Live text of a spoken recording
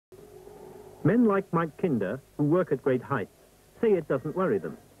Men like Mike Kinder, who work at great heights, say it doesn't worry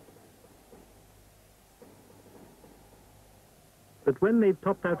them. But when they've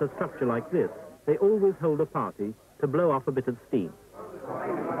topped out a structure like this, they always hold a party to blow off a bit of steam.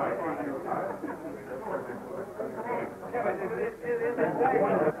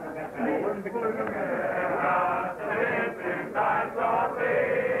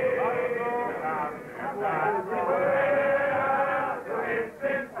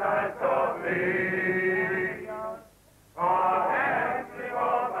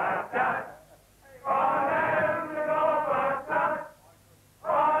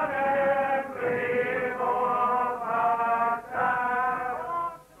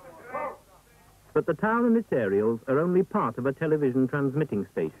 But the tower and its aerials are only part of a television transmitting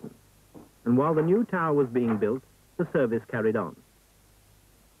station. And while the new tower was being built, the service carried on.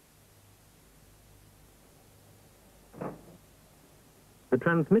 The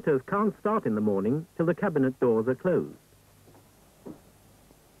transmitters can't start in the morning till the cabinet doors are closed.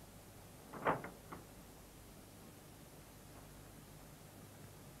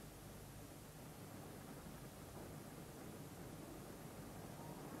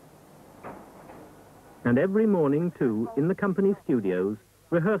 And every morning, too, in the company studios,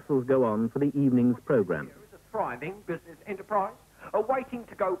 rehearsals go on for the evening's program. Here is a thriving business enterprise, awaiting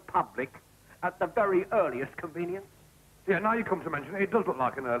to go public at the very earliest convenience. Yeah, now you come to mention it, it does look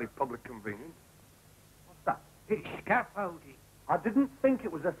like an early public convenience. What's that? It's scaffolding. I didn't think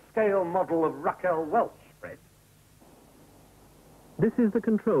it was a scale model of Raquel Welch, Fred. This is the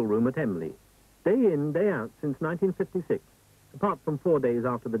control room at Emley. Day in, day out since 1956, apart from 4 days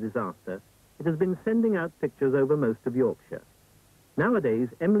after the disaster, it has been sending out pictures over most of Yorkshire. Nowadays,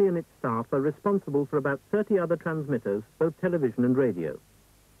 Emley and its staff are responsible for about 30 other transmitters, both television and radio.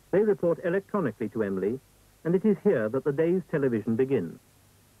 They report electronically to Emley, and it is here that the day's television begins.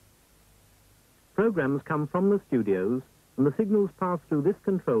 Programs come from the studios, and the signals pass through this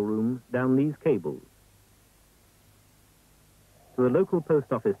control room down these cables to the local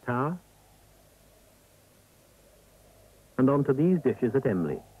post office tower and onto these dishes at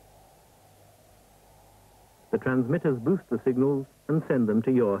Emley. The transmitters boost the signals and send them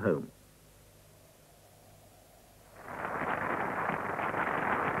to your home.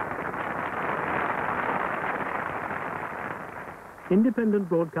 Independent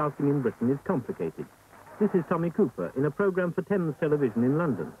broadcasting in Britain is complicated. This is Tommy Cooper in a programme for Thames Television in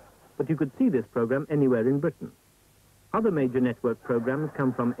London, but you could see this programme anywhere in Britain. Other major network programmes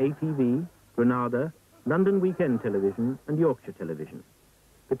come from ATV, Granada, London Weekend Television and Yorkshire Television.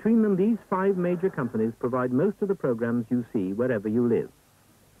 Between them, these 5 major companies provide most of the programs you see wherever you live.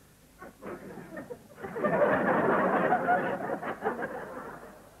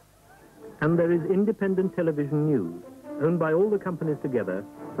 And there is independent television news, owned by all the companies together,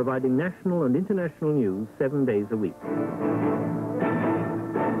 providing national and international news 7 days a week.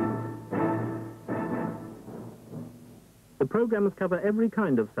 The programs cover every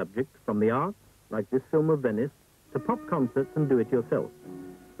kind of subject, from the arts, like this film of Venice, to pop concerts and do-it-yourself.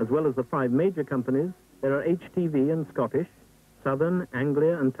 As well as the 5 major companies, there are HTV and Scottish, Southern,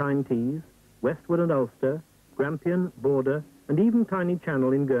 Anglia and Tyne Tees, Westwood and Ulster, Grampian, Border, and even Tiny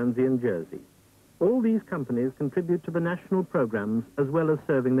Channel in Guernsey and Jersey. All these companies contribute to the national programs as well as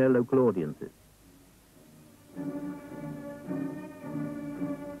serving their local audiences.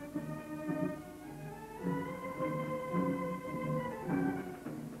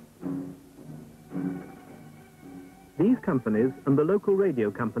 These companies, and the local radio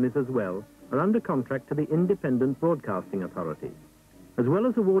companies as well, are under contract to the Independent Broadcasting Authority. As well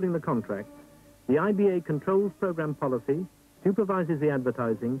as awarding the contracts, the IBA controls program policy, supervises the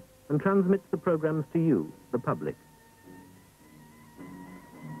advertising, and transmits the programs to you, the public.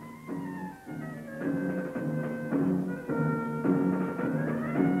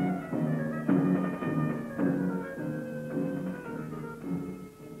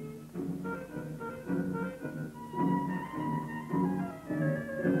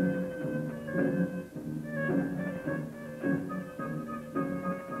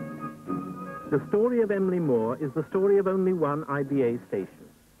 The story of Emley Moor is the story of only one IBA station.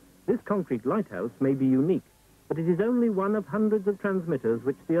 This concrete lighthouse may be unique, but it is only one of hundreds of transmitters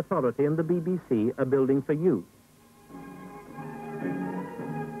which the authority and the BBC are building for you.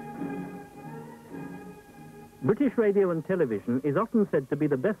 British radio and television is often said to be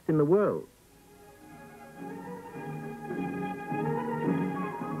the best in the world.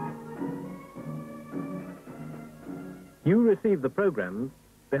 You receive the programs.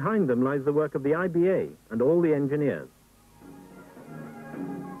 Behind them lies the work of the IBA and all the engineers.